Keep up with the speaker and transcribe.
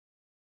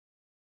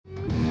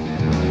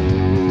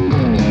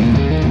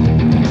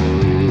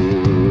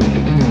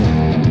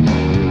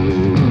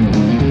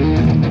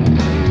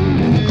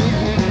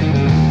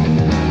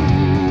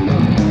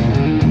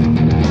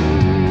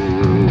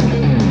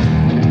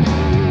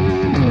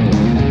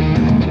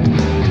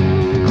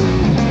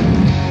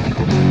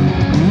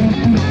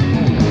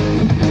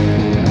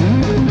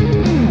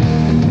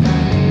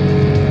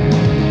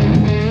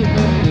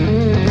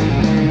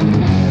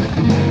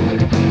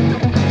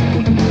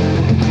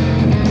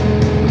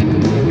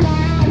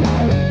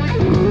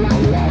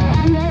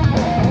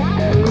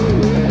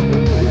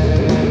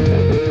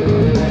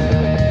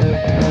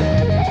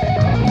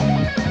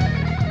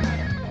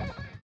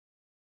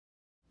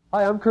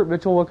I'm Curt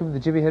Mitchell. Welcome to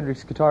the Jimi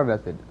Hendrix Guitar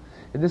Method.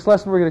 In this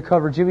lesson we're going to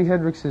cover Jimi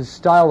Hendrix's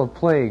style of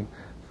playing,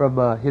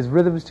 from his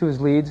rhythms to his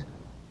leads,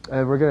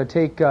 and we're going to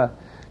take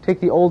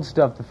the old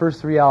stuff, the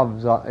first 3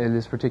 albums in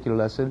this particular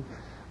lesson.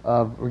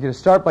 We're going to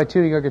start by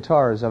tuning our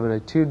guitars. I'm going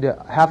to tune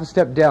half a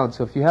step down,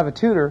 so if you have a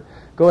tuner,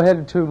 go ahead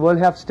and tune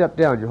 1/2 step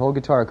down your whole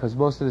guitar, because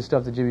most of the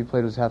stuff that Jimi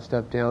played was half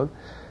step down.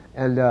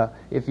 And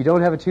if you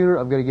don't have a tuner,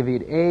 I'm going to give you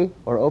an A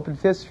or open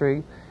 5th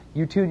string.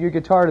 You tune your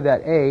guitar to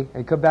that A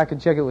and come back and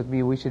check it with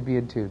me, and we should be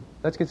in tune.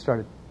 Let's get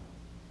started.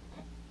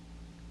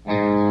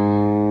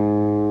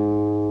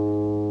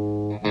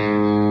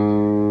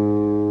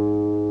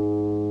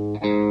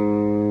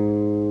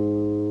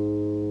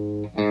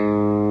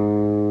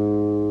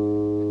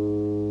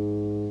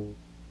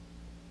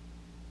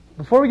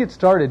 Before we get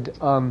started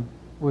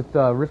with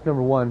riff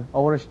number 1, I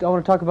want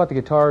to talk about the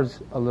guitars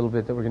a little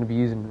bit that we're going to be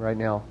using right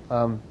now.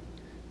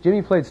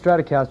 Jimi played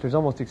Stratocasters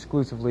almost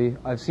exclusively.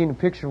 I've seen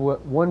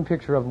one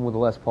picture of him with a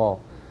Les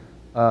Paul.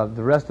 The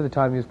rest of the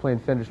time he was playing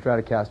Fender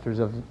Stratocasters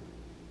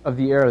of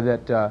the era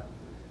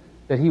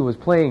that he was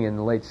playing in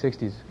the late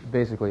 60s,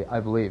 basically,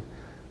 I believe.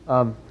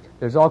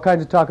 There's all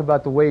kinds of talk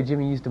about the way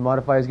Jimi used to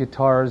modify his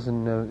guitars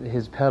and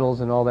his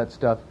pedals and all that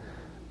stuff.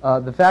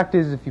 The fact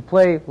is, if you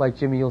play like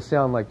Jimi, you'll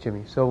sound like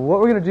Jimi. So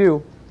what we're going to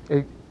do,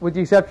 with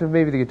the exception of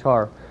maybe the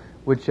guitar,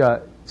 which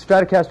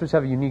Stratocasters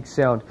have a unique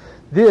sound.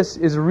 This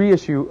is a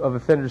reissue of a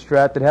Fender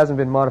Strat that hasn't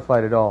been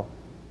modified at all.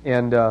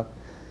 And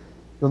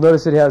you'll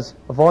notice it has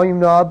a volume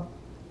knob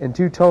and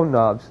 2 tone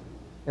knobs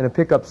and a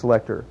pickup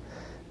selector.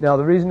 Now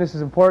the reason this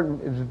is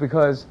important is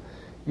because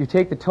you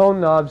take the tone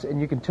knobs and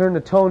you can turn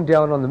the tone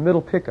down on the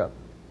middle pickup.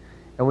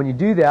 And when you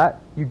do that,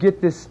 you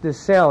get this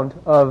sound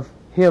of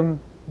him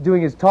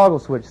doing his toggle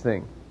switch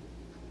thing.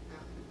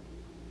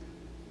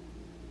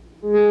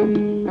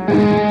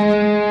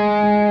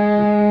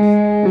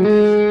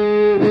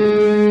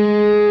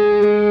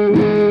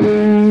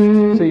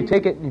 So you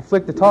take it and you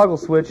flick the toggle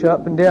switch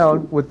up and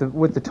down with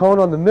the tone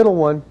on the middle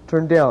one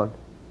turned down.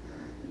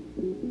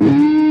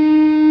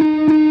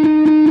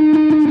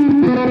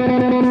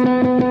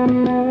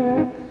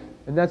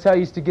 And that's how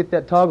you used to get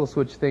that toggle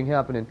switch thing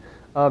happening.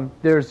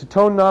 There's a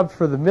tone knob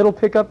for the middle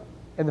pickup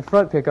and the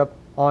front pickup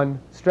on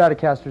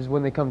Stratocasters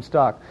when they come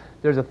stock.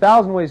 There's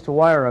 1,000 ways to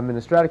wire them, and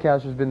the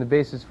Stratocaster has been the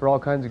basis for all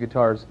kinds of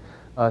guitars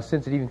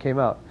since it even came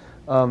out.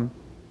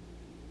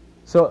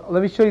 So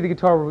let me show you the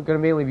guitar we're going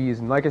to mainly be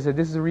using. Like I said,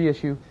 this is a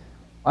reissue.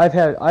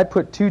 I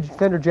put 2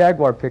 Fender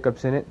Jaguar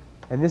pickups in it,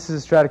 and this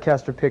is a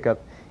Stratocaster pickup.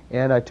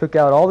 And I took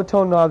out all the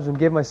tone knobs and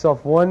gave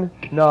myself 1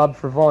 knob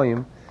for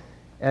volume.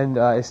 And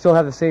I still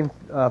have the same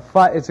I've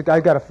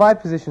got a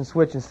 5-position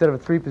switch instead of a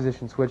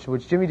 3-position switch,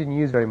 which Jimi didn't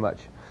use very much.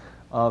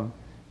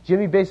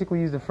 Jimi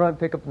basically used the front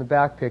pickup and the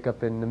back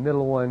pickup, and the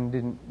middle one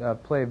didn't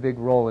play a big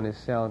role in his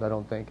sound, I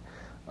don't think.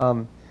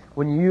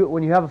 When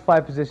you have a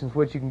 5-position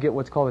switch, you can get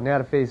what's called an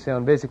out-of-phase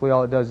sound. Basically,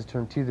 all it does is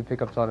turn 2 of the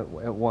pickups on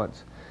at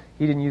once.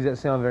 He didn't use that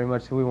sound very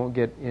much, so we won't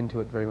get into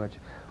it very much.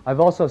 I've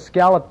also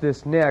scalloped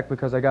this neck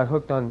because I got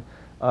hooked on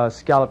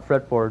scalloped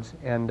fretboards,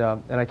 and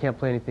I can't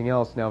play anything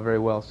else now very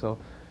well. So,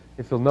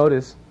 if you'll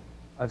notice,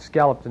 I've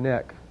scalloped the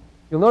neck.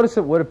 You'll notice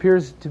that what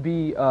appears to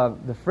be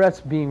the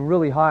frets being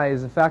really high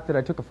is the fact that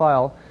I took a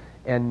file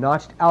and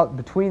notched out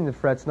between the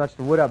frets, notched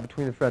the wood out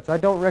between the frets. I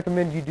don't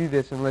recommend you do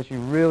this unless you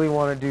really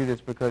want to do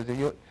this, because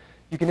you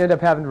can end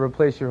up having to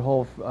replace your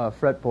whole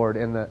fretboard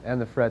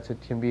and the frets.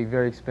 It can be a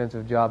very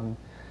expensive job,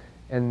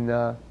 and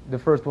the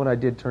first one I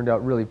did turned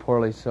out really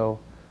poorly. So,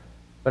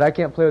 but I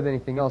can't play with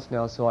anything else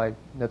now, so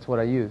that's what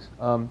I use.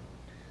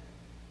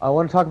 I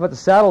want to talk about the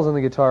saddles on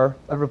the guitar.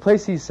 I've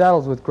replaced these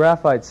saddles with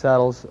graphite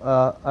saddles.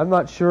 I'm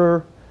not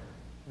sure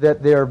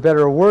that they're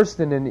better or worse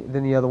than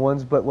the other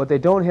ones, but what they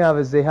don't have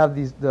is they have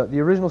these, the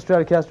original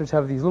Stratocasters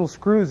have these little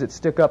screws that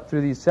stick up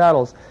through these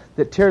saddles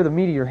that tear the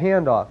meat of your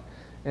hand off.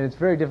 And it's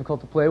very difficult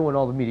to play when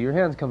all the meat of your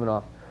hand's coming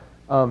off.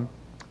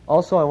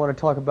 Also, I want to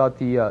talk about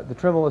the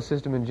tremolo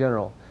system in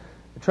general.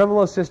 The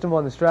tremolo system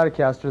on the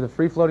Stratocaster, the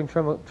free-floating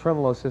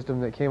tremolo system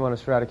that came on a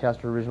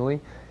Stratocaster originally,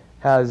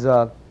 has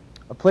a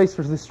place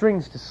for the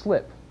strings to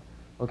slip.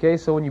 Okay,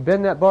 so when you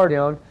bend that bar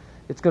down,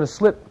 it's going to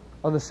slip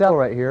on the saddle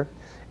right here,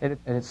 and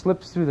it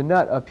slips through the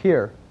nut up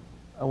here.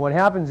 And what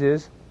happens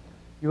is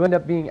you end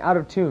up being out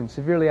of tune,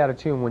 severely out of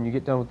tune when you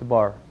get done with the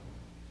bar.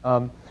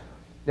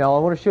 Now I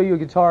want to show you a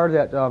guitar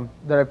that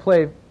I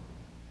play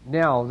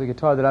now, the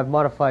guitar that I've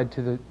modified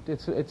to the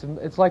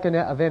it's like a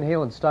Van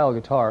Halen style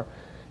guitar,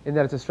 in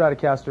that it's a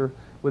Stratocaster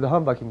with a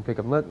humbucking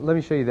pickup. Let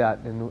me show you that,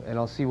 and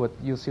you'll see what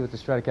the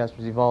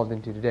Stratocaster's evolved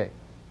into today.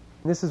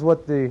 And this is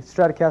what the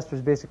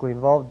Stratocaster's basically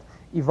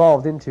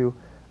evolved into.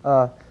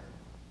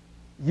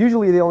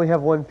 Usually they only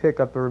have 1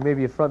 pickup or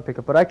maybe a front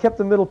pickup, but I kept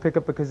the middle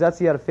pickup because that's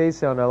the out-of-phase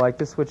sound I like.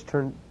 This switch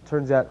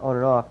turns that on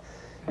and off.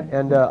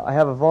 And I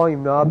have a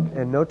volume knob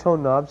and no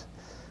tone knobs.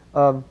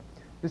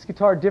 This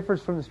guitar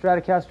differs from the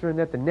Stratocaster in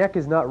that the neck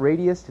is not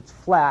radiused, it's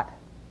flat,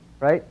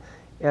 right?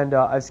 And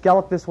I've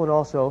scalloped this one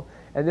also.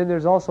 And then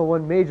there's also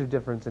one major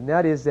difference, and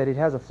that is that it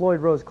has a Floyd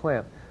Rose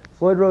clamp.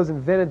 Floyd Rose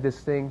invented this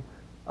thing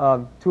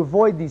to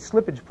avoid these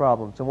slippage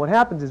problems. And what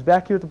happens is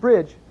back here at the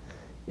bridge,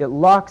 it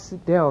locks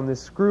it down.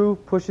 This screw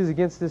pushes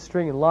against this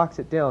string and locks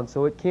it down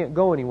so it can't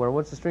go anywhere.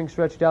 Once the string's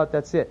stretched out,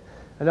 that's it.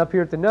 And up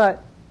here at the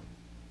nut,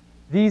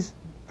 these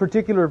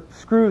particular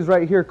screws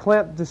right here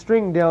clamp the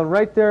string down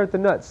right there at the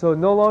nut, so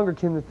no longer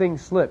can the thing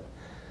slip.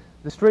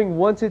 The string,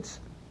 once it's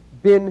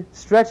been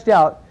stretched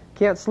out,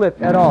 can't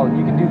slip at all.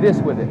 You can do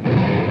this with it.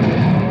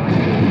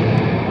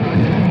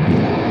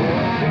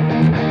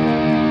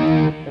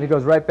 And it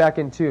goes right back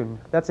in tune.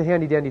 That's a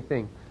handy dandy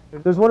thing.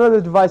 There's one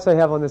other device I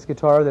have on this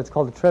guitar that's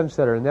called a trem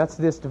setter, and that's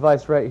this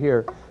device right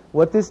here.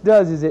 What this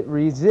does is it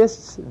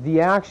resists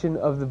the action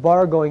of the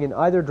bar going in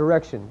either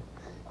direction.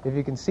 If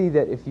you can see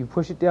that if you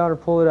push it down or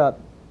pull it up,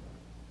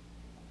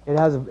 it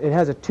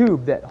has a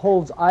tube that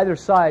holds either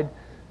side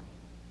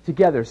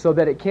together so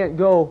that it can't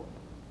go,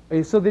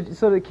 so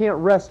that it can't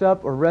rest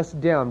up or rest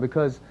down,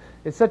 because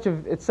it's such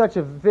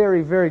a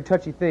very, very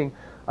touchy thing.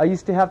 I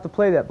used to have to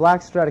play that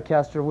black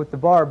Stratocaster with the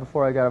bar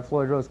before I got a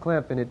Floyd Rose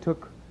clamp, and it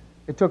took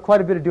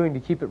quite a bit of doing to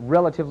keep it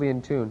relatively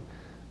in tune.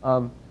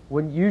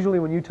 Usually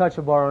when you touch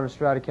a bar on a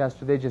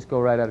Stratocaster, they just go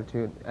right out of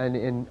tune,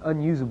 and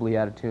unusably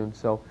out of tune.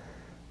 So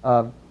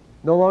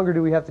no longer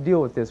do we have to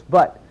deal with this.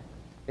 But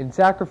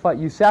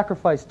you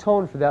sacrifice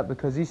tone for that,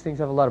 because these things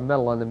have a lot of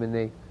metal on them, and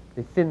they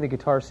thin the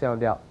guitar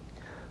sound out.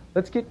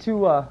 Let's get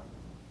to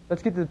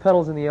the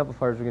pedals and the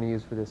amplifiers we're going to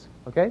use for this.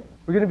 Okay?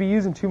 We're going to be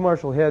using 2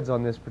 Marshall heads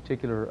on this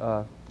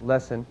particular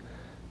lesson.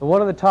 The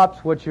one on the top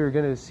is what you're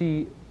going to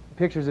see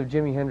pictures of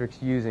Jimi Hendrix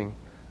using.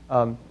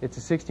 It's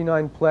a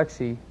 69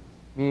 plexi,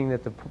 meaning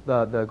that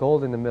the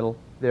gold in the middle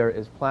there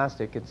is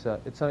plastic. It's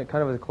kind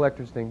of a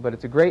collector's thing, but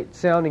it's a great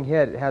sounding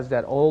head. It has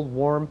that old,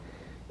 warm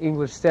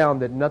English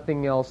sound that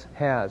nothing else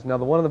has. Now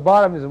the one on the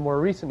bottom is a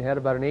more recent head,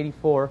 about an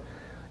 84.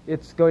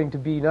 It's going to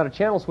be not a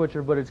channel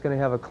switcher, but it's going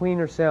to have a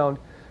cleaner sound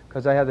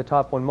because I have the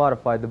top one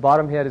modified. The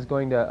bottom head is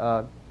going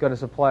to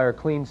supply our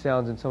clean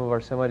sounds and some of our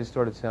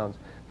semi-distorted sounds.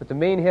 But the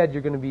main head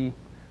we're going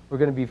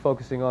to be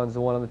focusing on is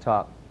the one on the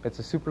top. It's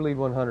a Super Lead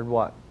 100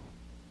 watt.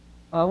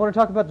 I want to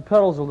talk about the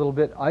pedals a little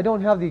bit. I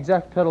don't have the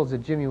exact pedals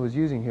that Jimmy was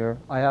using here.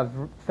 I have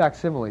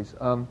facsimiles.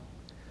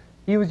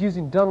 He was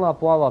using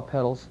Dunlop wah-wah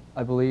pedals,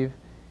 I believe,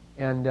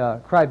 and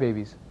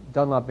Crybabies.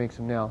 Dunlop makes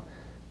them now.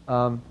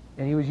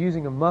 And he was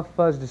using a muff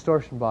fuzz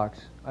distortion box.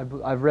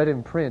 I've read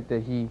in print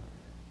that he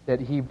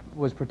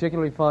was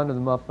particularly fond of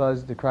the muff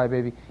fuzz, the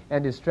Crybaby,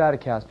 and his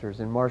Stratocasters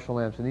and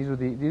Marshall amps. And these are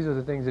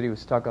the things that he was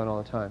stuck on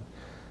all the time.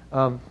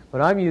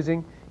 What I'm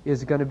using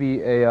is going to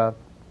be an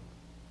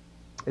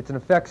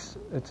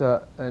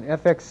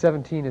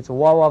FX17. It's a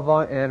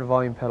wah-wah and a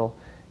volume pedal,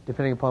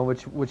 depending upon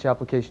which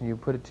application you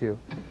put it to.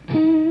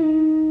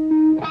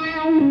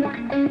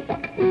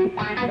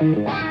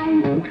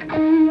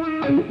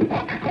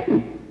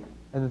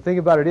 And the thing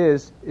about it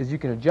is you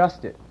can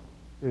adjust it.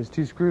 There's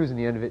 2 screws in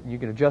the end of it, and you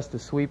can adjust the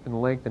sweep and the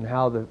length and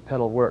how the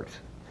pedal works.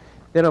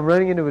 Then I'm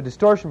running into a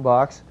distortion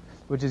box,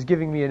 which is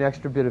giving me an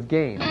extra bit of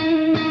gain.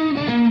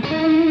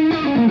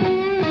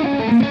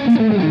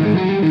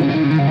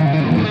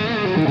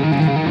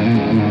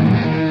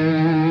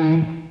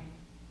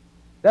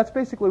 That's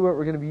basically what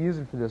we're going to be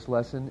using for this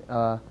lesson.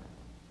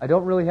 I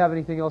don't really have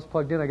anything else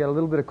plugged in. I got a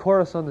little bit of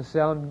chorus on the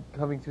sound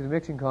coming through the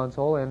mixing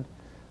console, and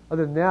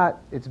other than that,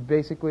 it's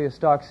basically a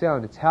stock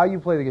sound. It's how you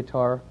play the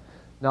guitar,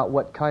 not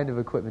what kind of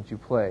equipment you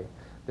play,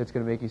 that's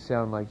going to make you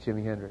sound like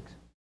Jimi Hendrix.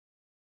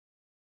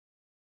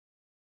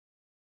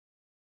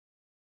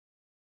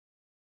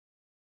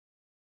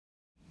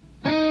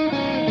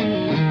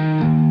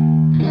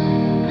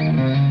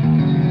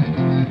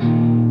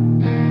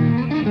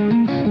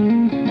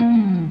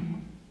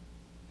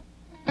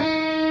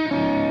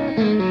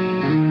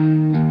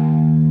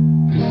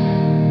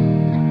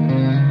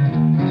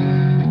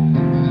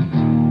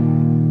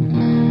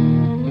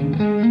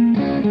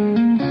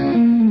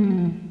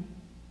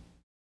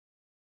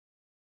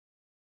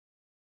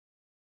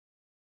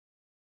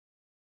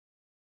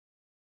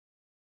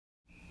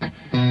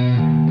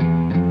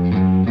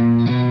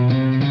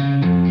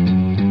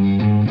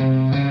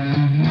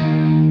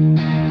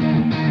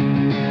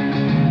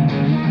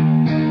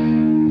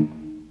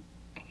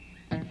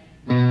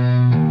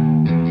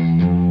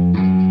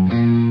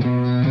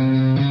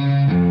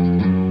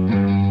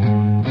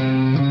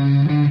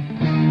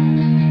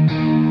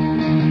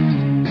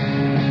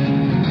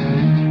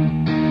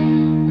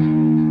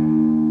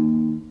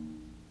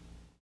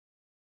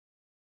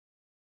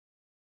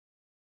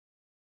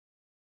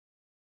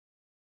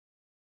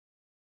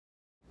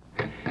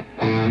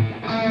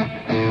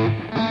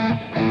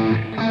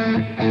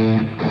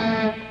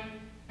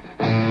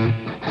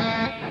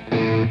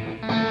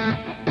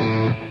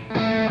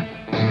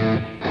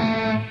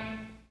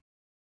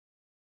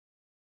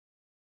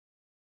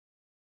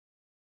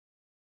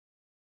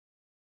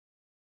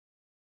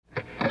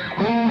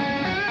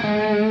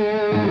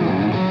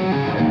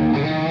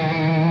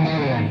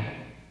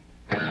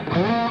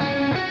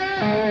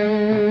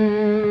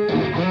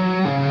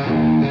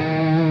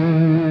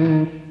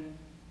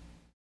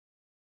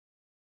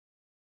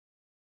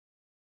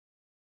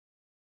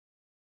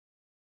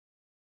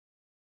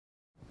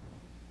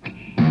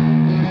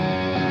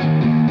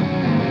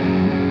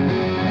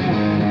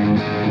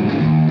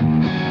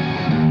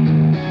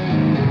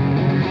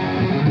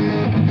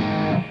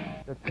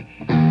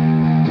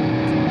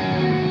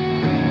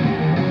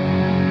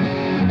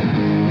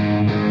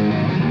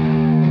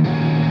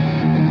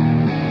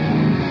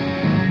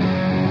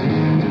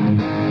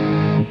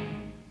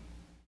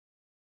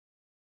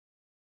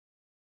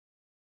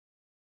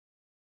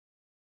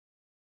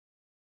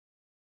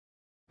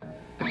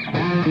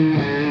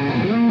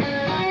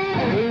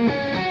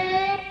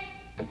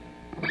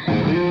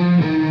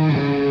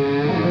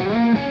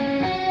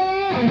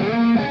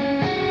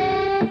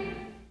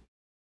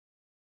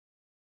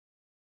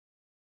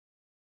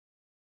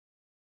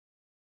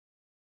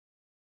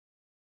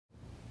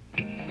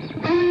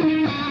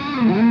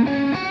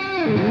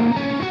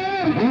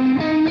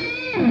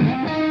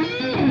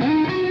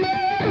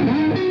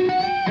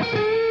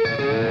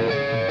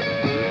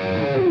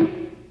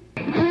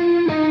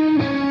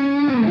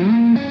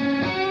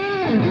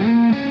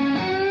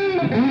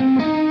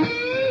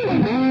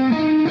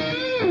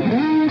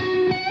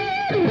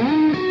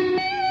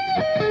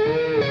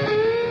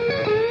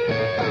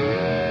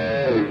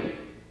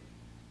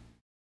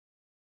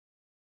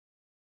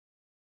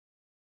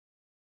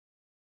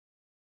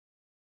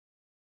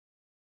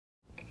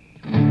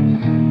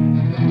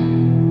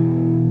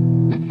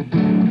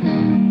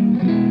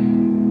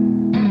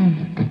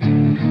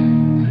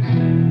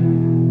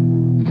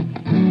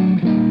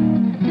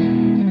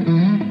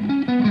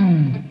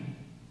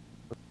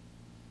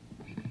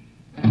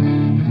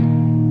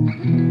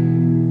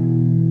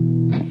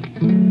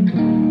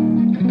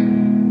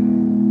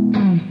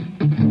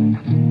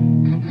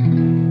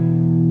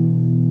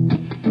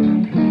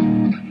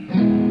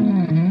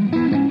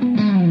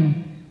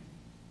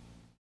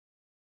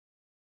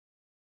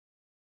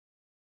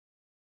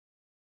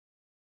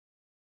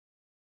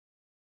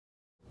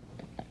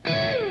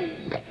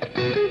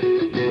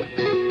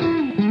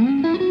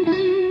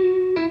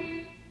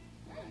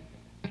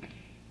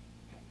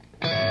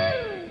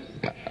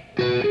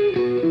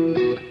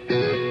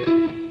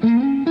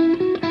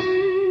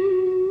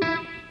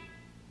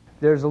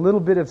 There's a little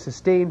bit of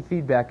sustained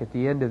feedback at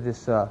the end of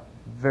this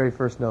very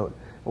first note.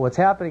 And what's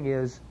happening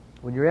is,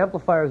 when your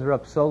amplifiers are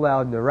up so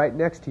loud and they're right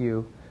next to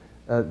you,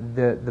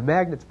 the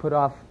magnets put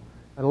off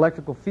an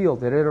electrical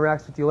field that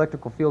interacts with the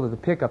electrical field of the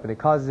pickup, and it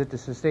causes it to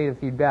sustain a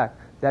feedback.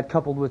 That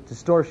coupled with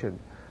distortion.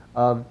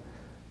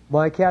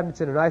 My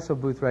cabinet's in an ISO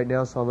booth right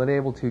now, so I'm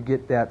unable to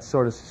get that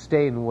sort of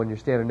sustain when you're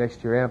standing next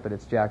to your amp and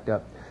it's jacked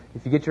up.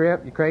 If you get your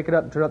amp, you crank it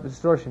up and turn up the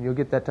distortion, you'll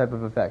get that type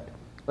of effect.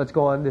 Let's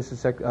go on. This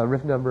is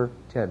riff number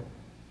 10.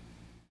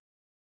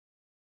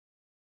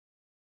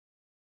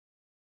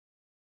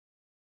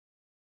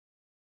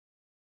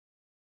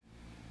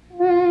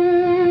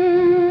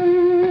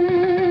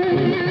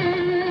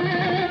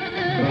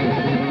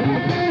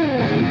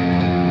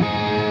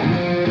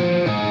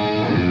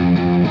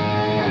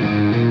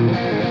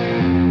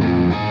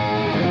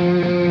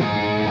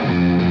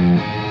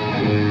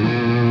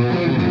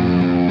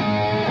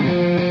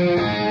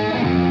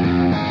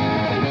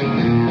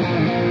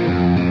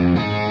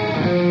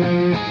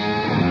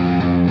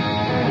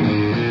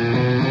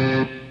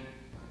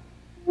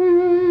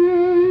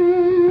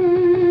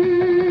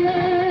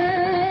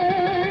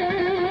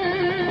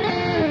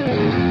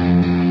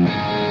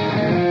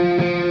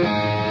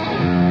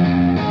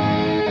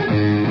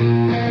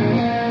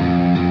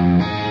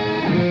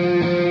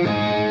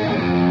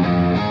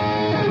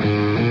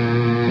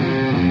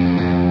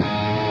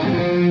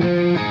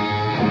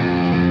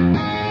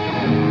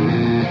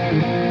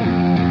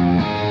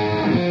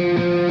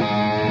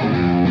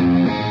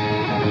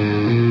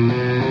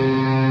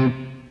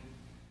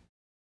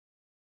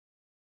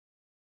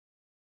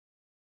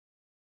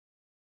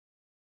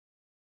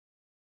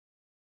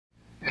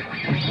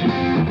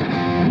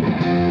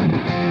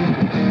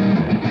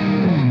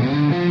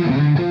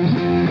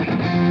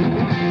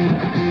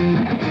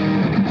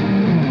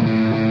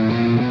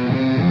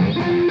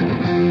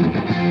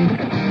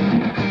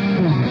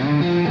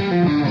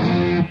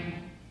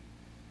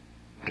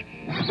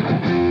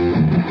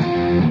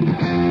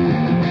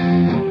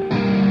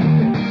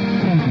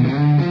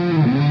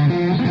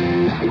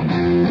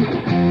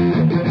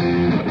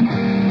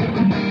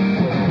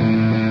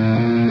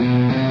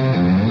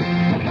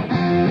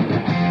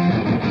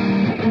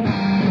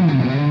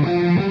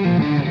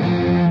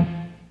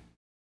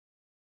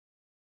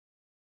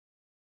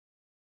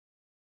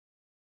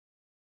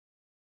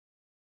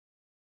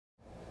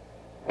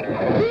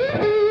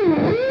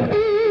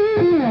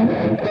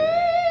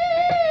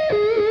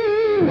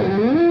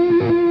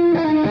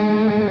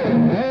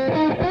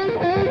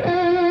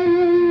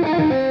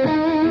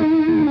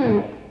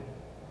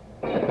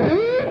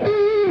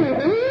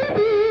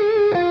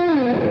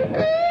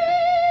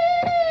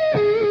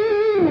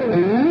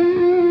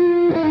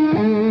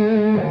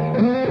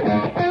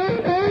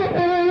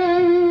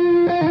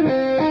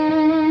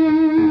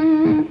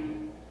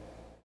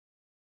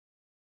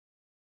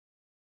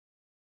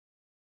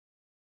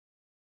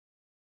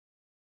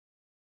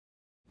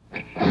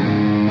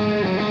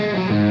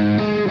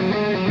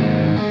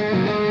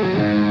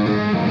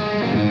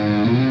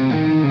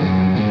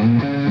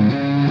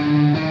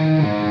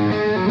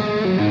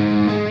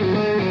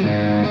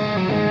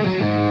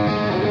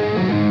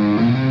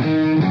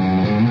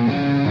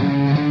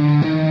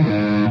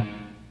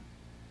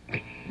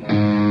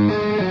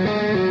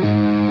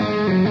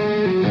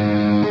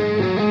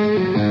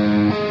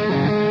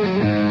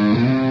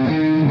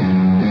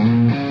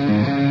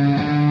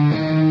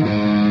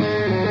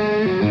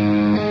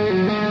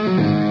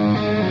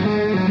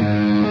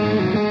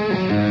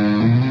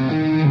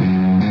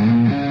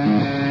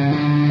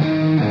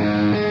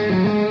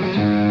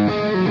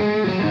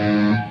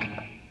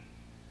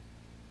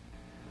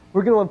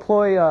 we're going to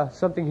employ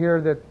something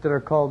here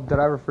that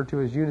I refer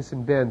to as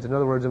unison bends. In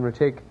other words, I'm going to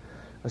take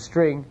a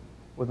string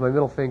with my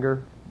middle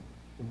finger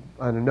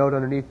and a note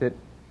underneath it,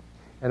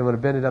 and I'm going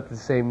to bend it up to the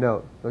same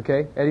note.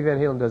 Okay? Eddie Van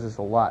Halen does this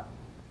a lot.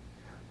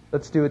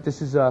 Let's do it.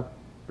 This is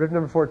riff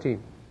number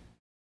 14.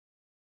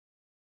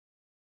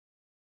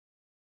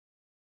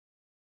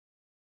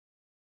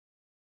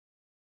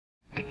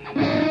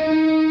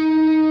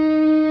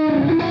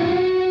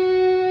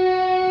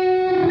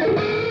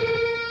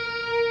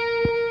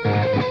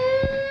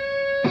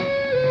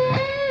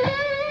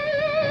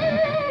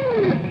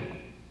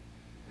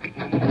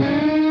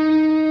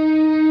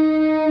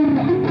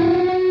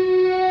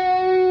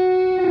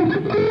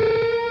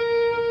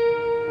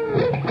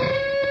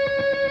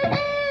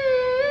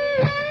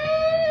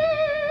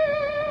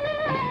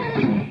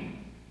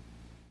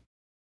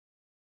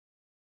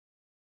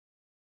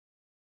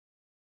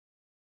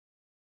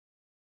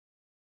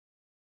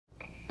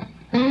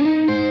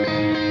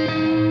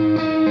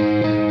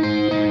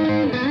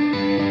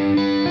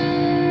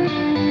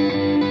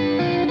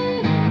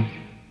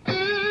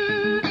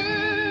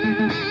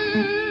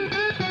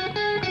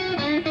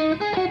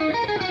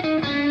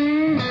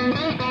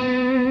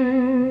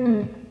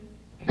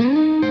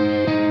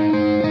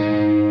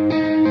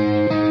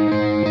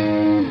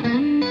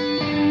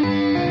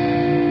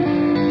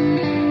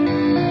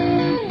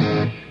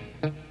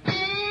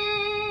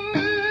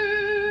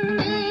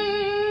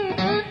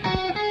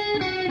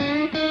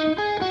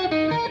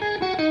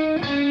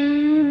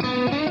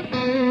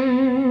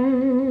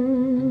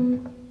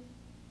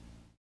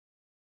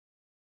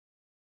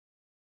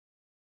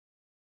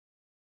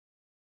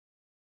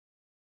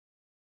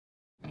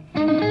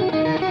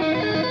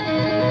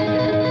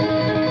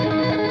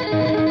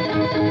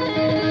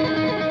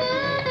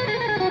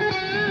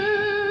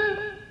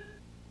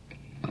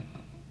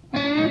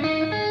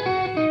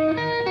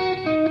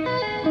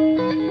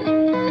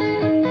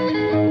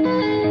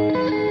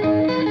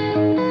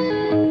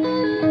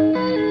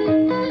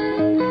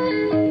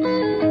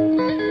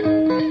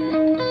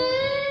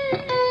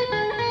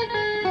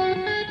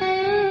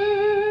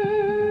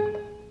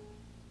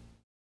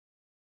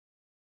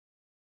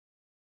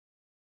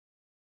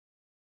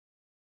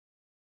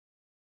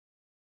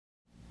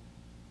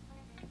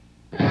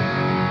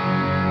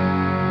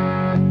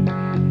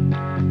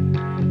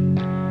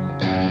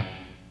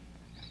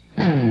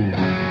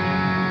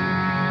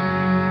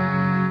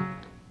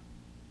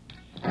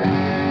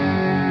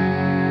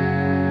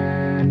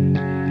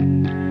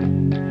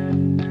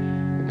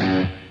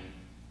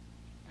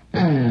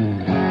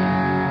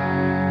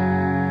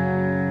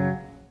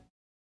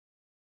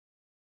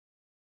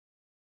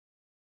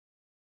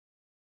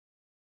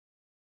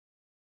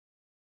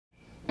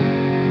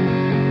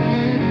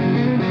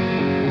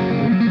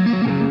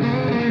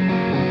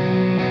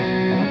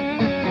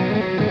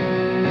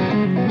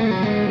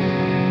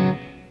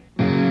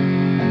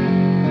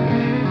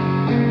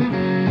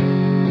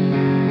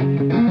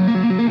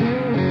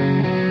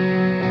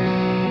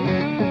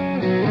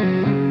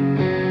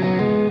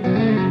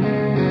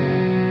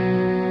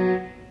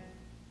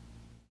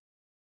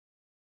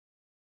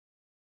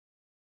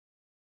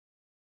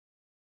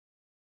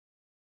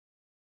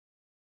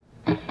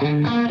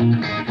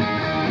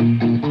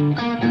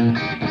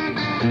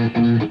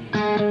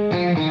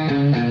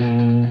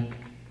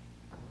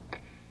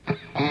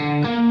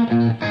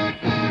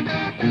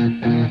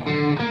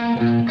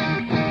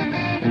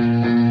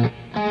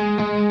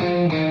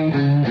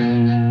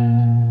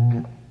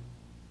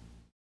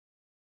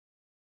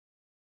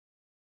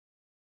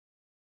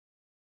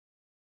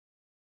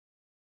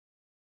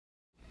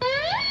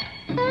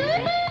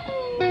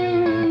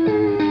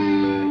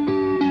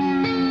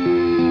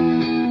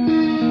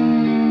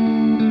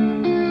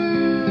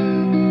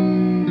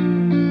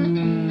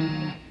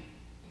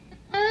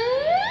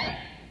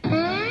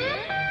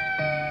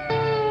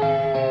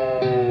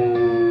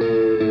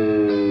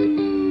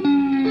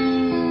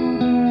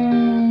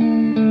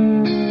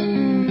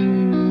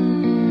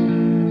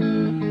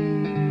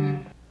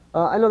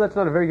 I know that's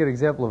not a very good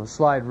example of a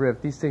slide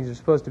riff. These things are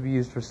supposed to be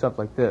used for stuff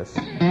like this.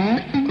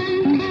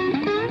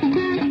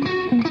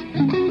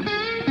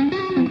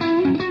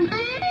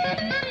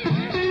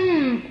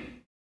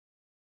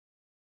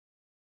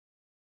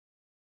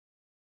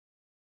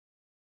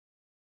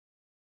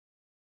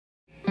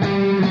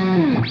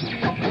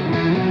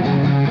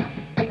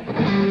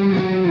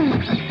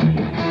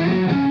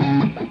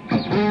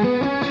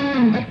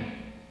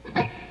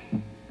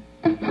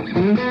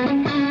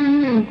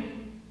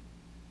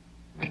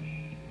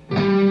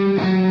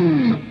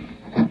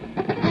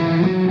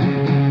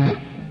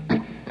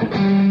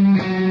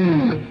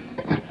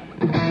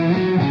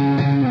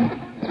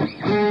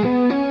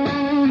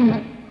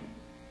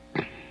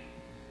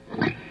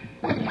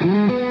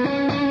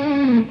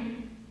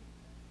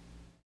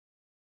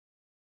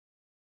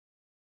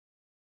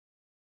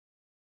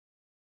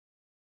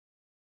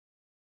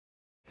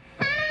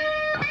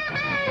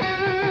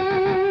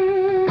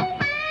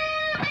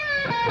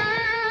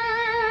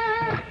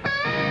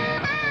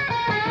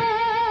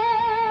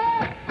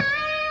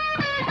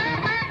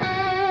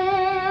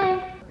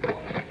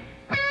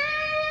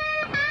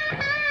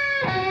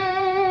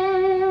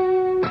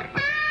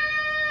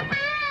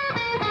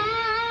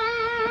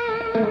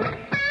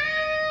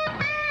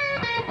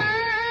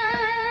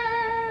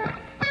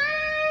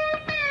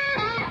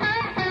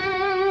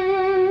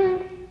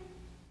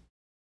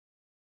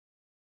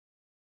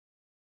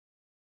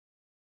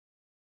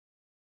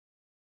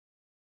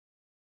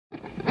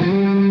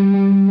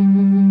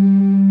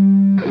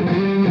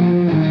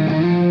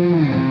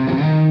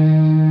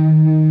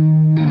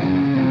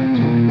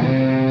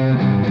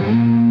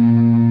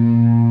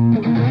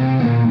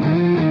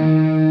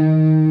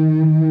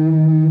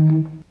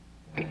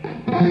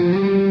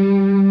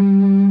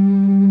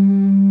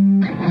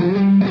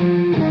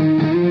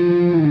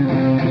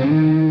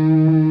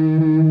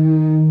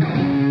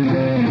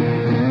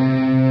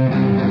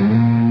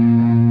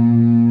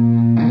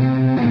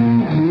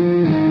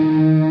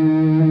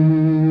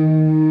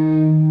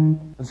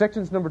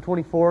 sections number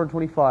 24 and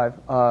 25,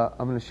 I'm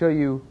going to show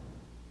you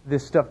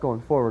this stuff going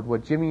forward.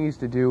 What Jimmy used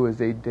to do is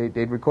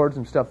they'd record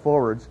some stuff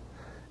forwards,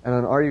 and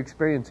on Are You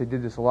Experienced they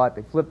did this a lot.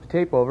 They flipped the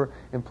tape over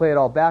and play it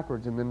all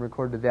backwards and then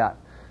record to that.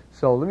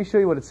 So let me show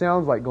you what it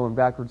sounds like going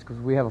backwards, because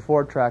we have a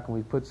 4-track and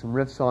we put some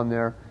riffs on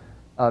there,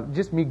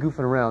 just me goofing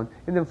around,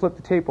 and then flip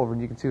the tape over and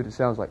you can see what it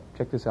sounds like.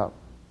 Check this out.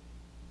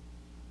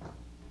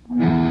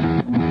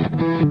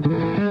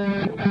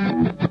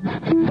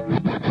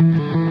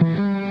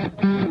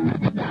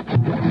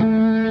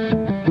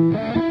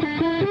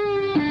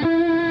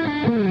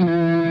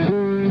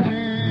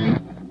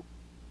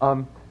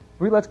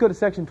 Let's go to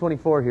section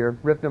 24 here,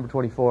 riff number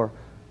 24.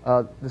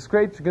 The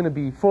scrapes are going to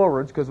be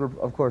forwards because we're,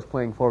 of course,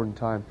 playing forward in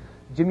time.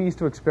 Jimmy used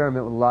to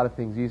experiment with a lot of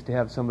things. He used to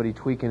have somebody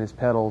tweaking his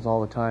pedals all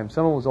the time.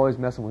 Someone was always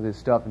messing with his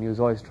stuff, and he was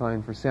always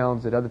trying for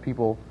sounds that other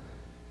people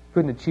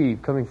couldn't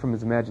achieve, coming from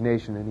his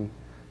imagination, and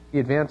he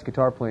advanced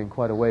guitar playing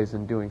quite a ways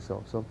in doing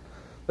so. So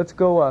let's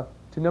go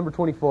to number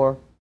 24.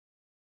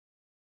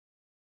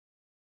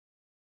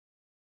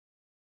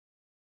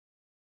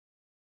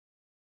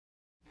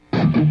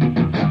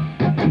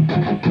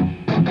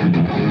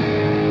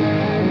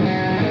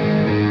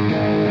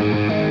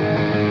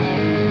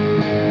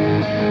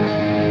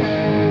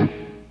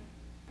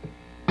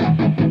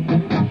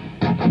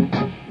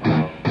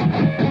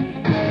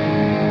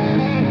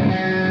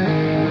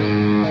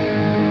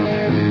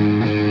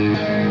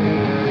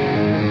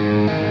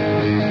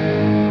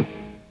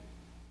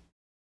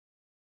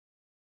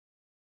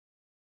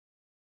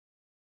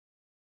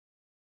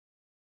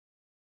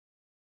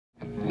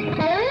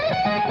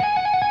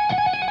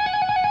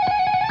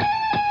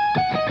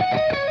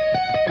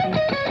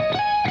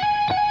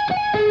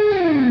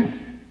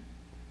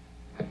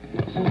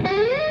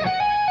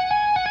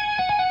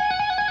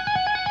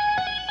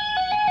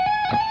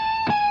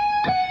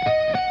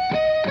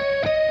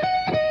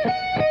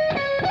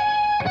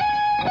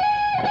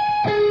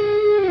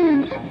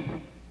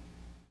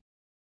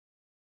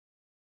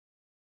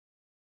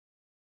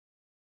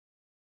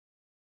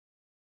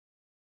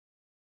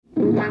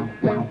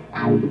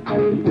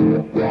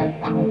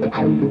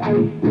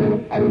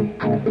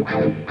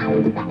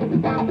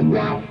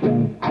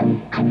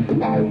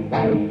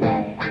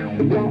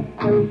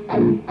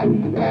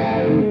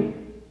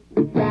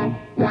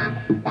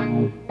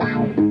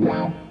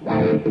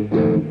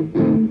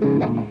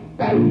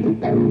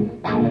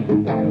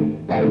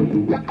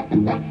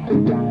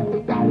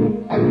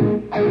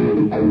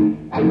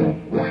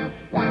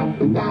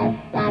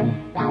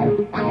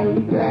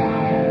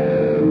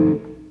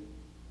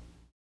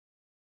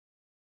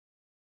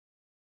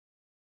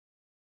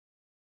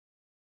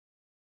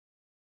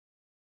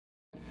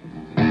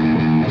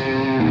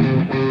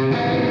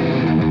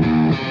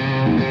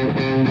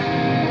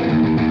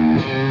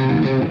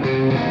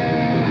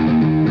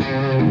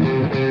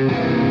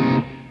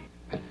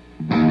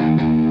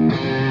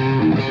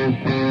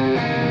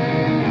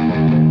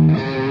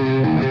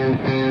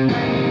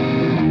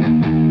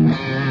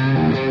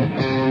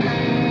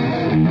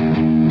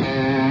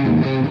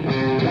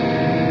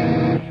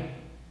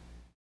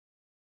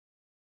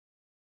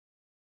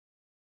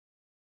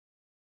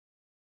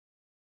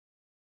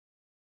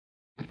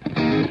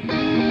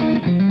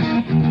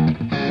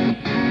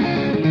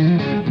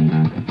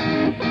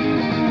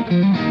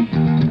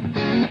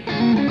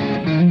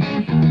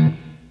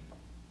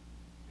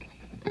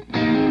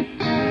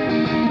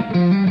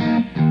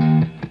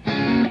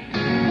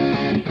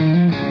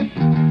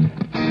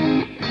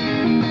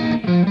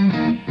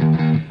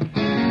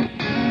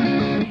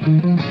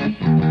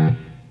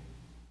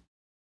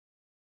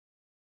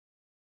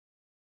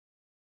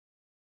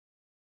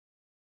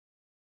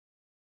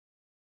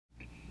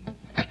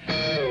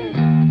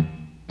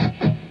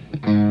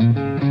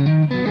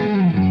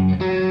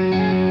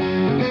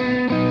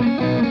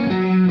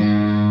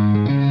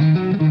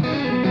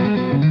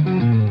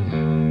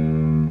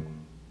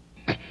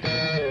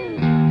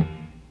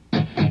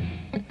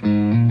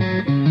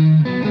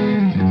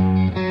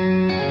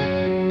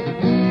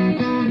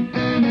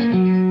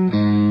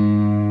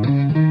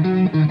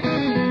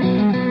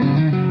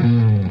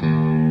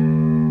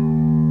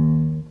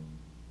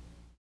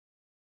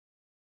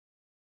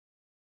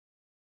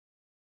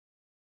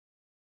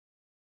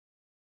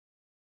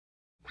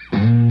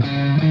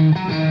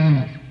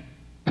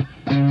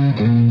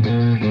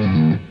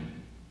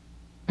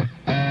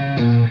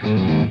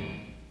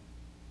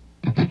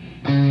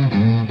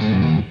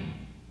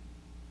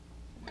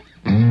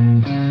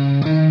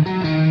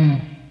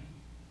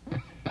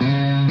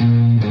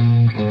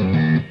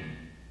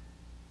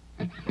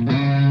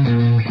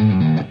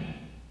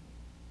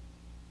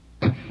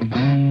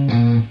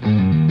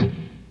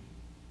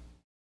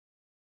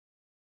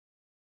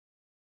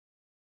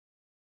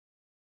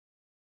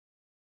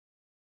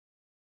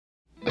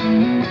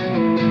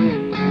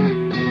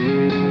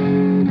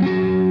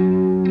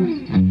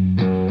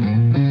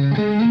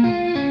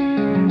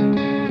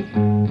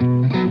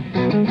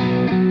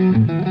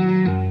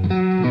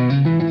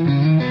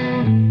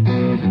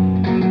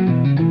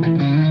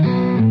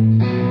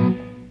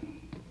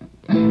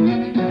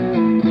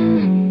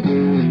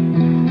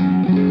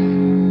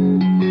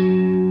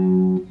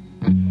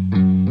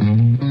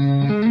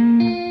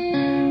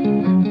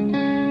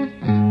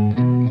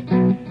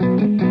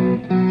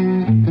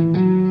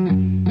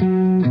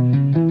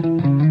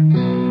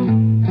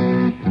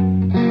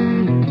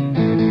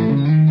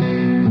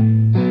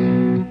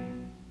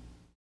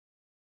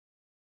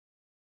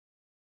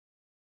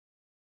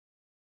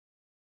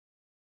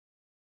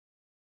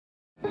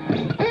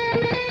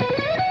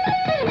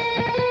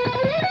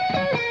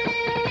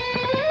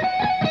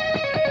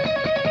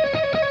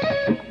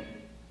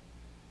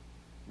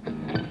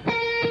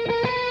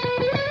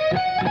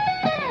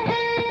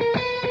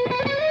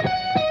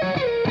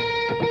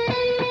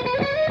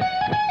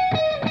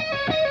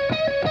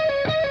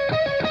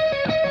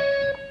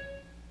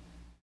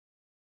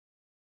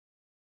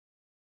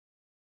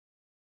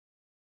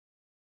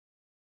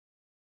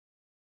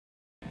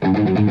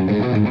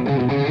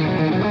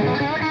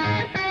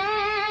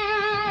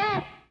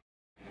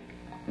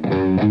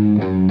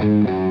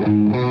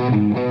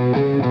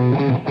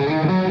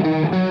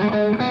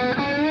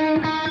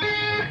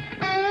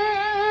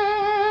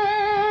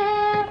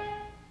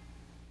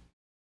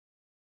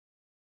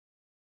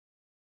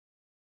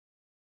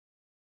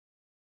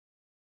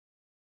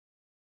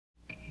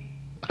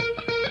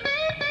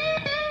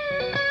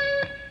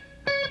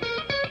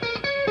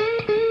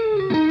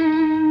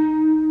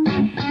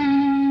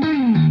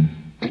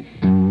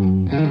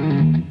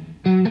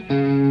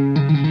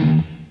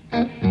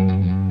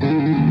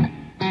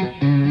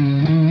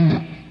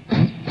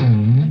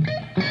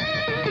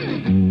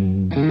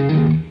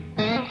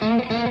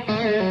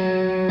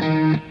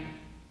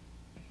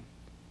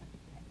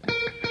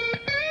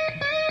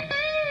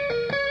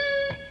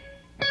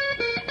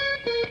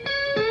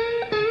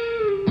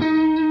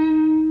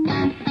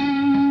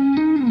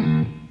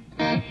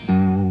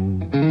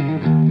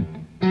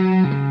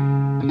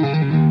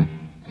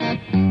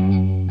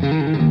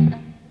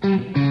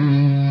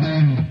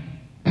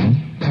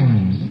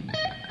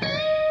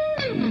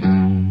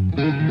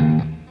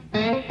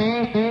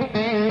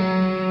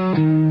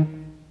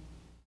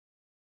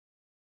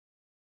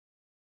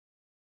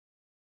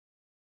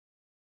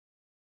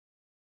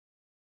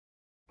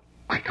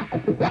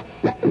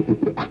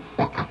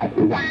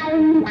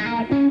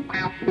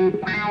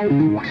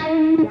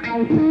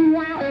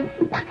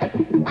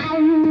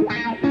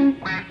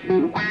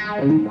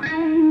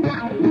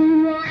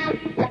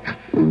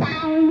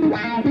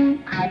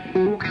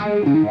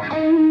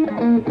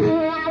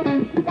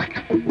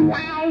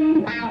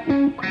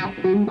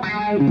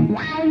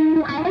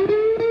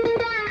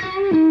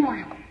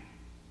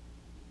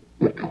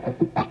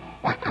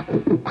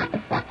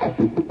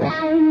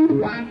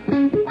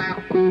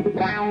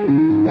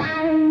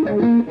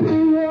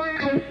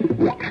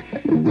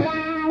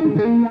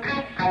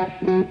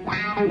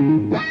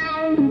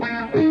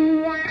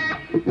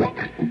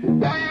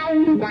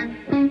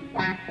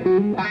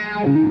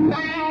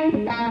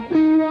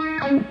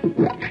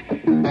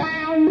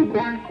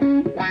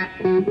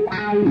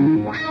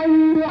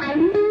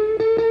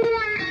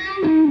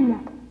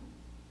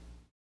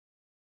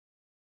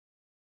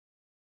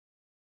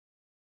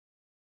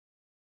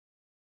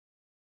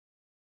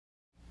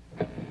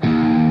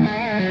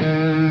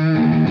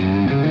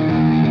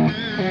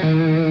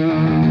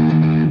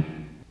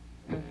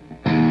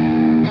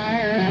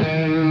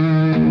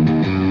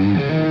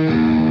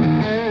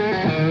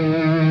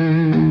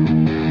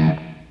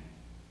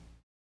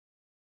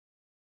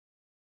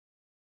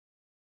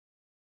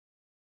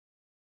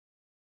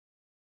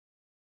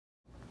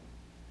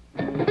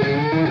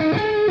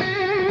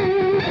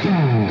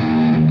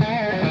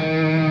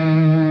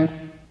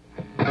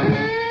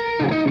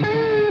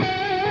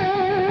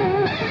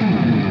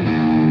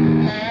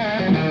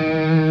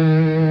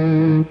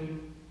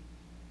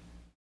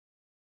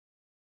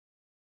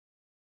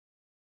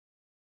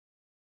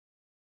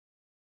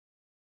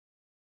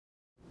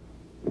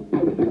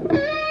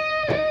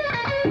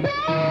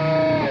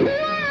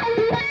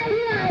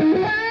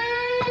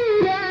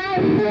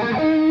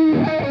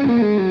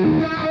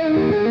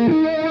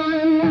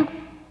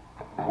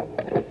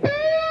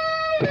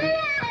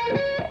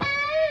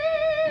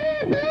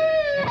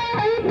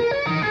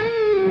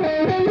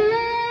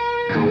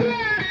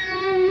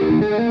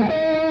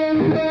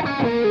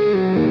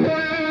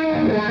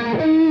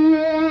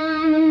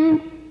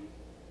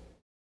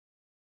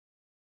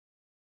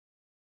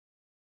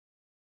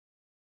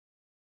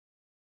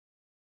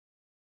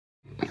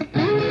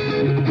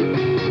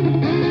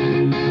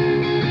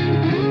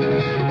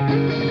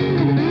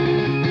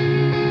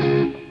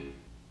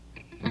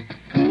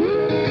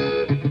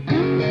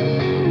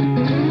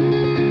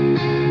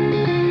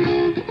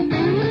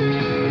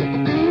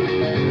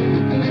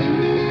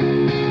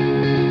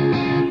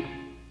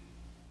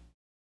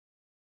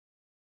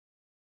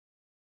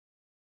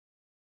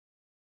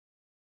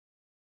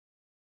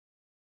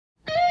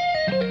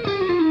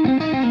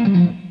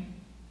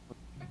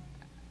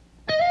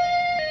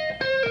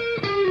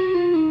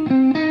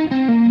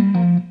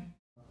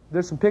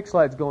 There's some pick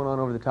slides going on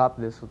over the top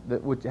of this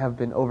that would have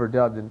been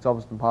overdubbed, and it's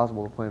almost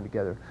impossible to play them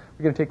together.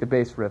 We're going to take the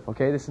bass riff,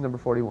 okay? This is number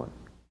 41.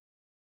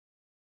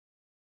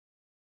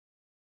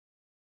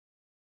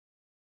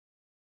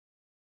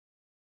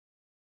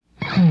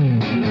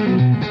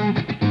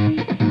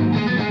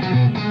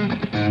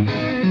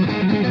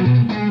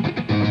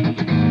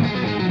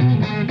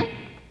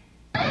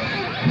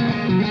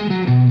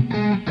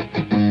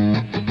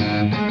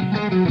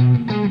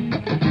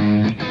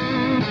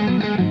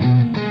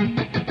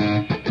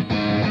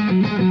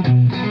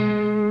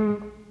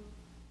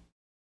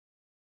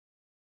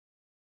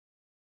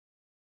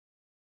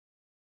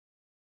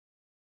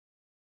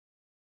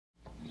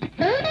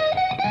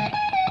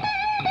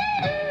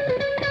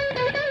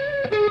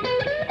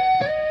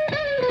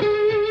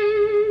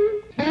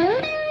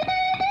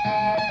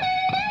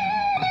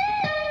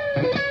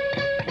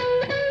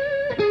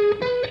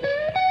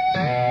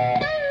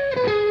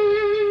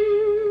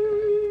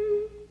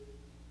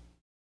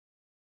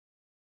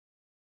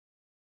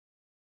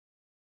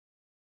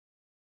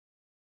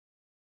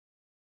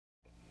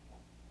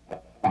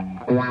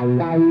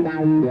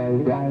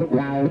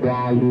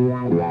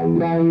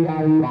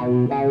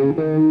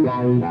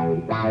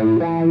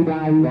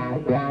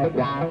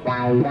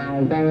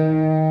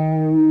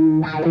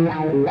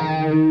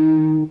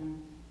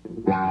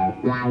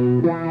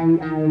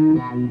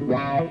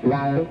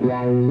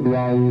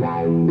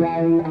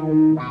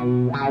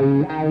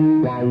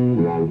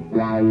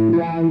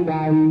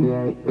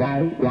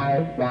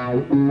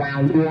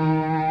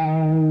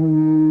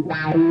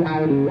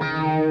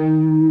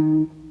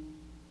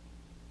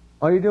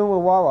 All you're doing with a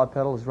wah-wah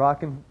pedal is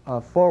rocking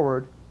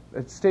forward.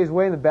 It stays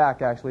way in the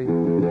back, actually.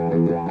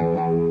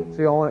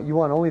 So you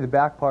want only the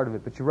back part of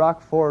it, but you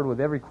rock forward with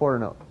every quarter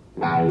note.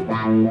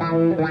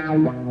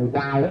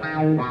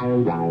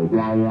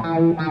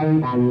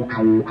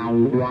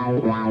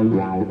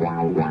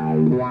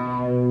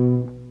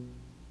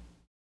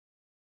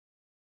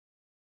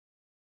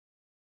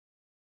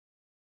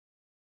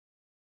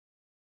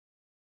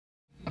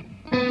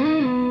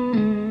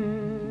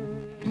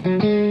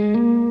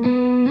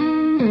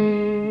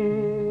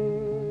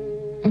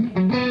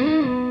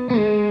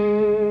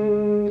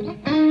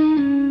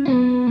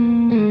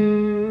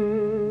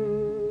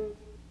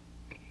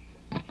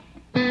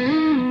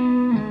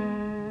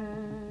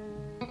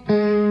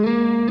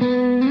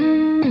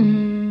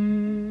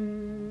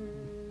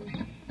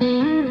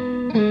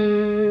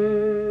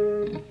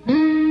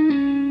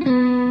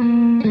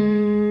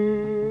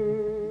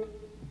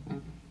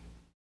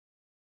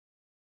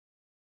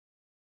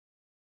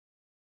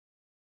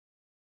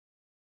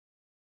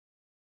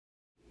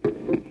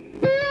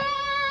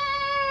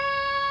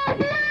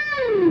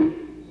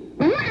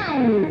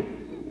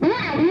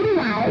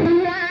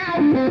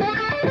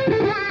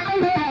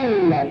 Here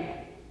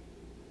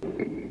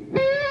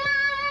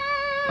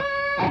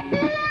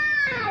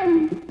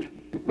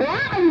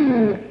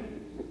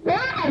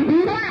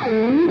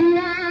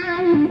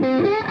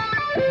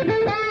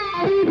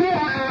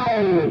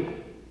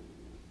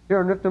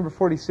on riff number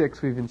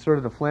 46, we've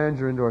inserted a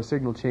flanger into our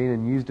signal chain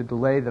and used a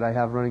delay that I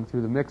have running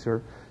through the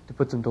mixer to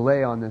put some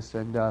delay on this.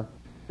 And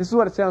this is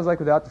what it sounds like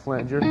without the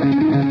flanger.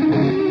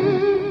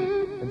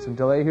 And some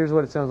delay. Here's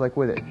what it sounds like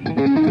with it.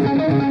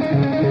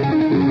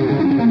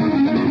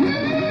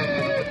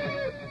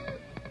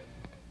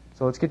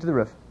 So let's get to the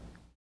riff.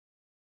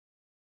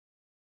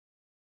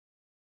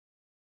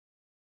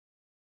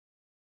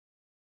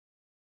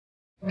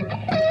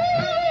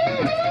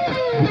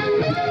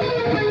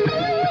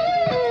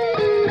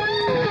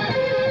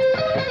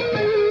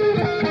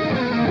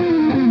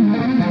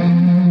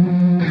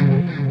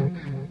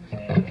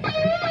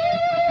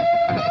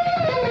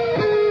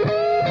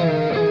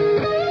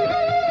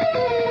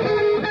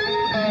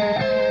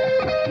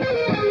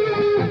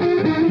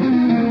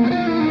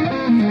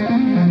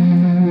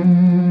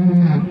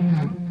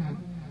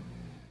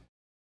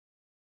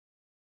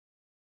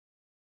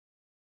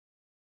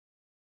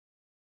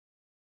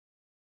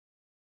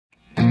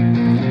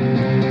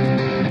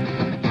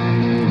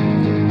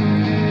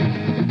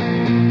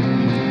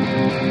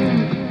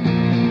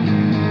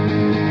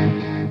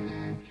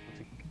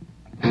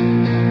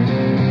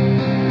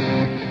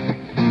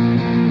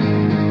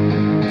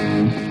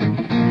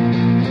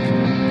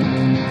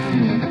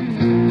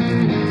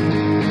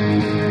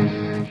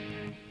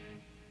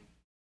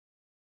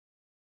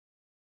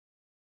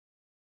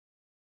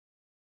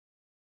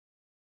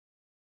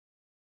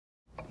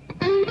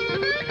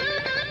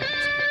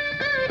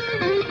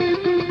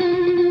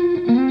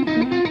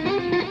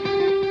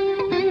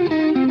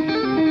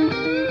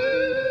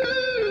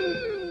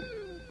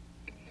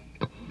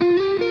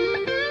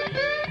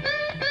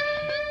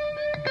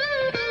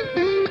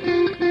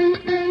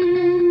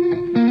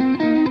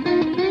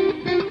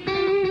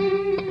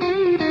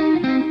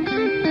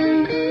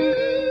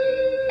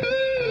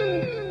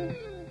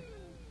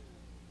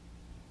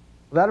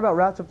 Well, that about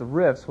wraps up the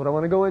riffs. What I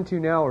want to go into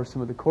now are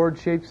some of the chord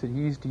shapes that he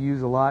used to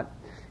use a lot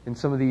and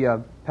some of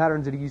the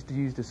patterns that he used to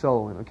use to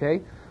solo in, okay?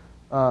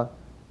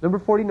 Number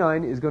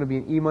 49 is going to be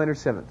an E minor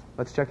 7th.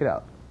 Let's check it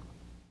out.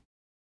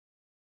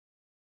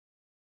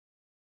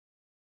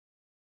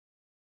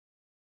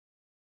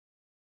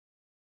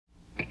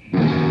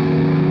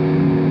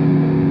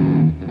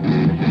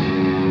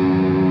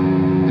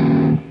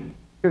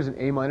 Here's an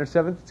A minor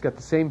 7th. It's got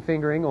the same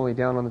fingering, only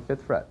down on the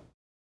 5th fret.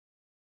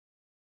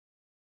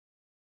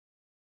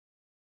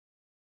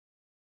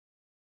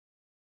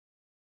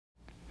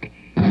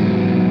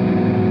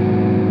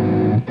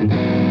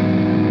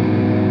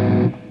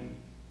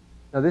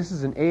 Now this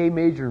is an A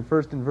major in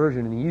first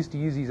inversion, and he used to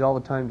use these all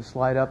the time to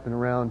slide up and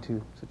around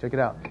too. So check it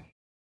out.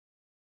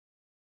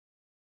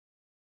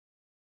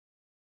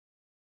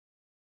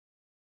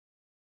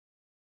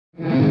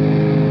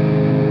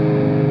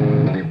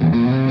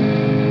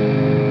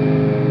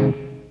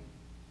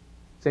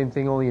 Same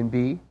thing, only in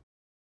B.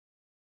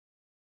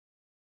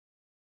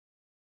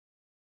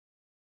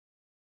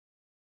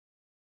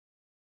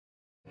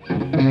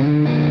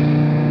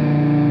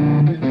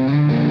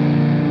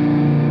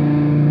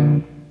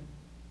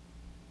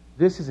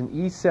 This is an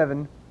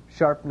E7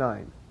 sharp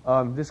 9.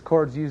 This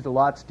chord's used a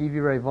lot. Stevie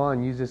Ray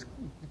Vaughan used this,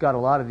 got a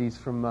lot of these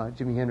from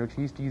Jimi Hendrix.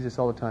 He used to use this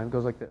all the time. It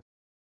goes like this.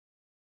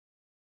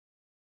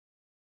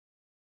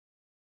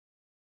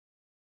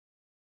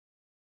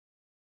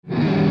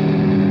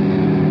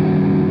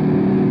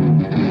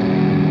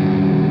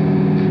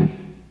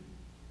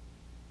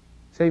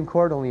 Same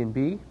chord, only in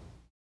B.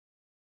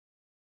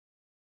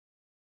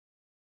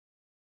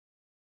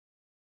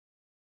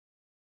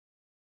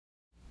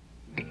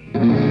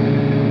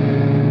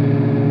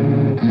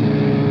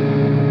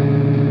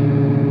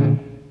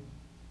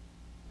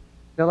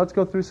 Now let's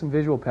go through some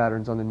visual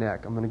patterns on the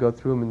neck. I'm going to go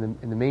through them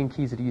in the main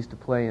keys that he used to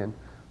play in.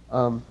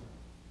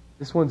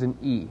 This one's an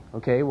E,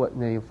 okay?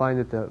 Now you'll find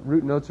that the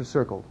root notes are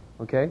circled,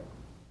 okay?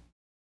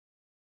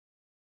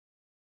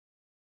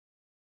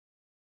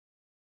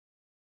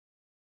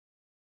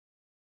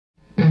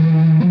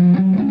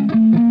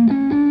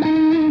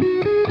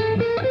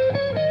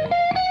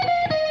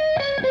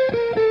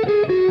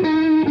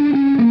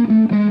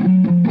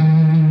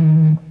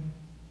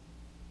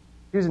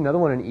 Here's another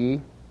one in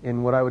E,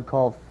 in what I would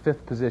call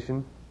 5th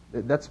position.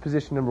 That's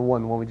position number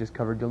 1, the one we just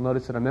covered. You'll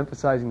notice that I'm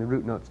emphasizing the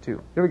root notes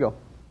too. Here we go.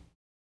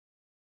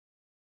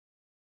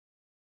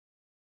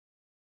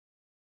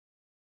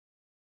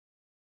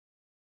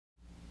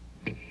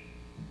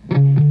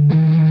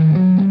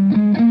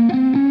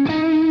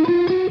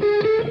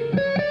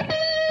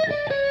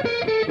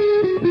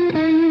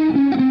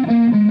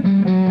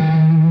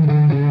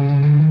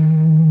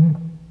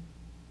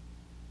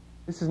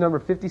 This is number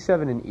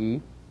 57 in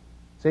E.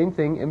 Same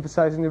thing,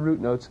 emphasizing the root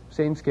notes,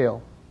 same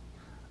scale.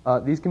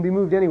 These can be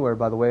moved anywhere,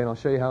 by the way, and I'll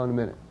show you how in a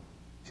minute,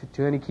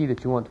 to any key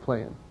that you want to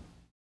play in.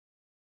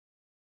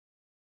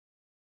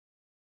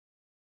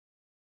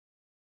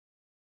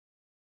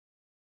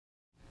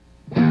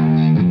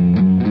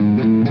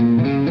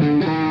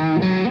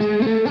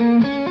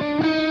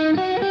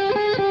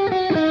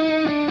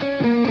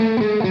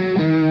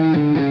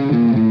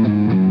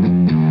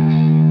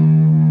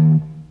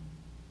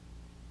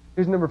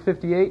 number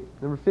 58.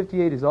 Number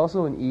 58 is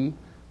also an E.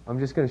 I'm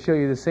just going to show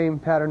you the same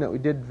pattern that we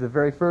did the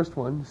very first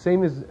one.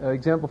 Same as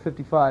example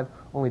 55,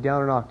 only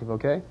down an octave,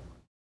 okay?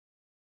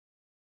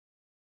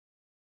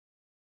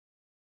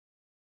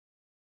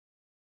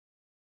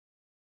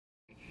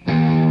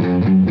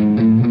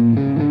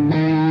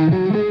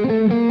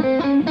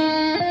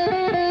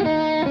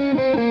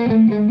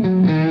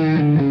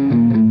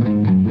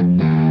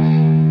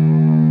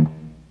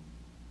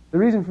 The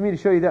reason for me to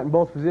show you that in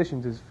both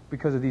positions is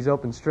because of these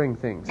open string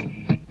things.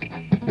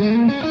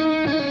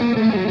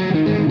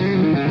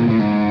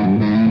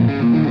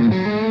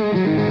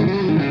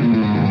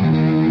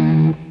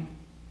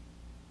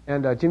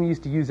 And Jimmy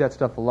used to use that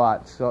stuff a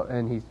lot,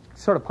 and he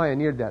sort of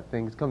pioneered that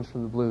thing. It comes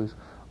from the blues.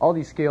 All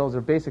these scales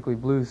are basically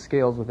blues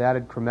scales with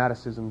added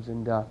chromaticisms,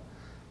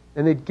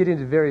 and they get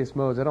into various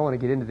modes. I don't want to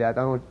get into that.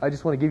 I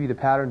just want to give you the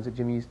patterns that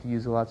Jimmy used to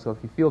use a lot. So if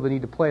you feel the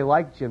need to play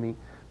like Jimmy,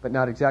 but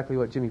not exactly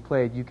what Jimmy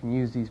played, you can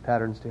use these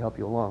patterns to help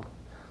you along.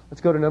 Let's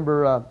go to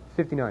number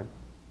 59.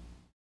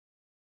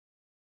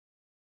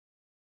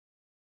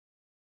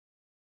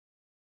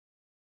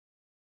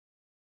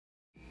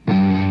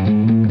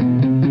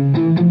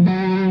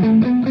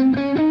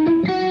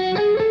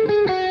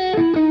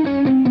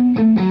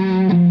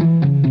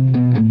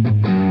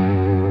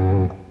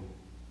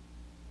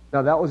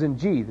 Now that was in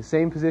G, the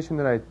same position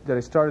that I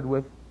started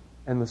with,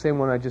 and the same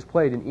one I just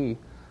played in E.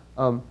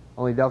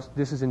 Only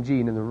this is in G,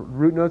 and the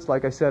root notes,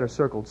 like I said, are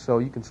circled. So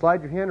you can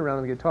slide your hand around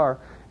on the guitar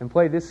and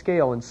play this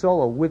scale and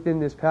solo within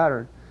this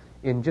pattern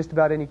in just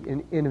about any.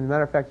 In a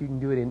matter of fact, you can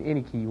do it in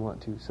any key you want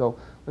to. So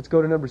let's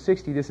go to number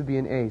 60. This would be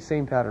an A,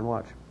 same pattern.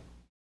 Watch.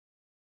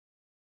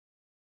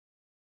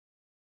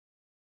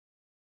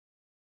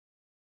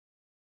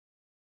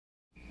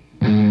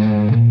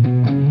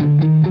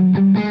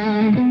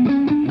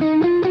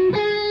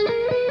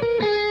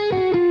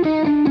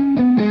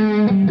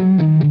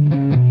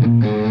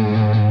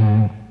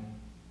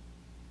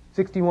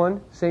 '61,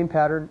 same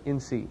pattern in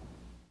C.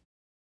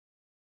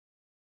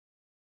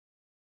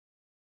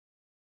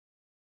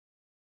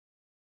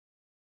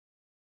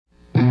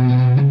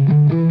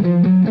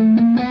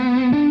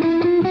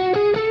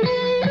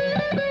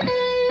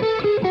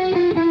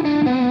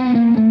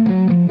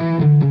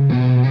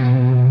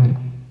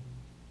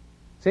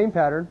 Same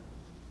pattern,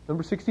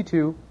 number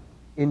 62,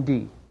 in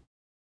D.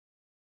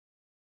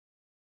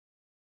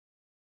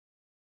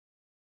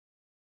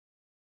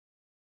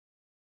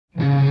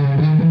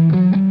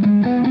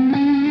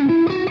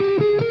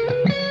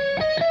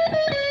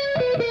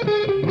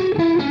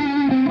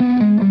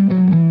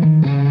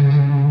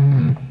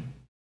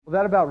 Well,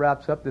 that about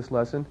wraps up this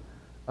lesson.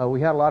 We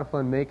had a lot of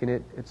fun making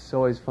it. It's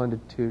always fun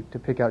to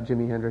pick out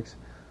Jimi Hendrix.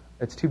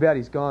 It's too bad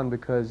he's gone,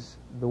 because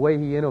the way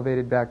he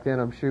innovated back then,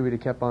 I'm sure we'd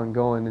have kept on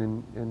going,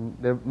 and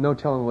there's no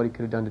telling what he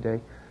could have done today.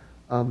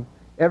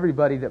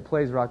 Everybody that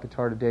plays rock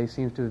guitar today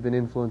seems to have been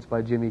influenced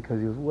by Jimi,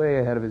 because he was way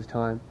ahead of his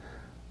time.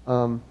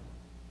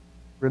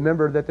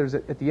 Remember that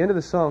at the end of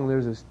the song,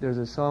 there's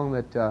a song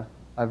that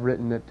I've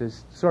written that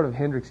is sort of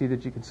Hendrixy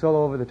that you can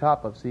solo over the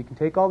top of. So you can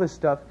take all this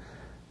stuff,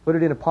 put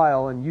it in a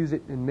pile, and use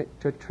it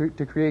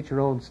to create your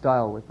own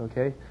style with,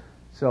 okay?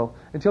 So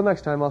until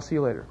next time, I'll see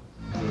you later.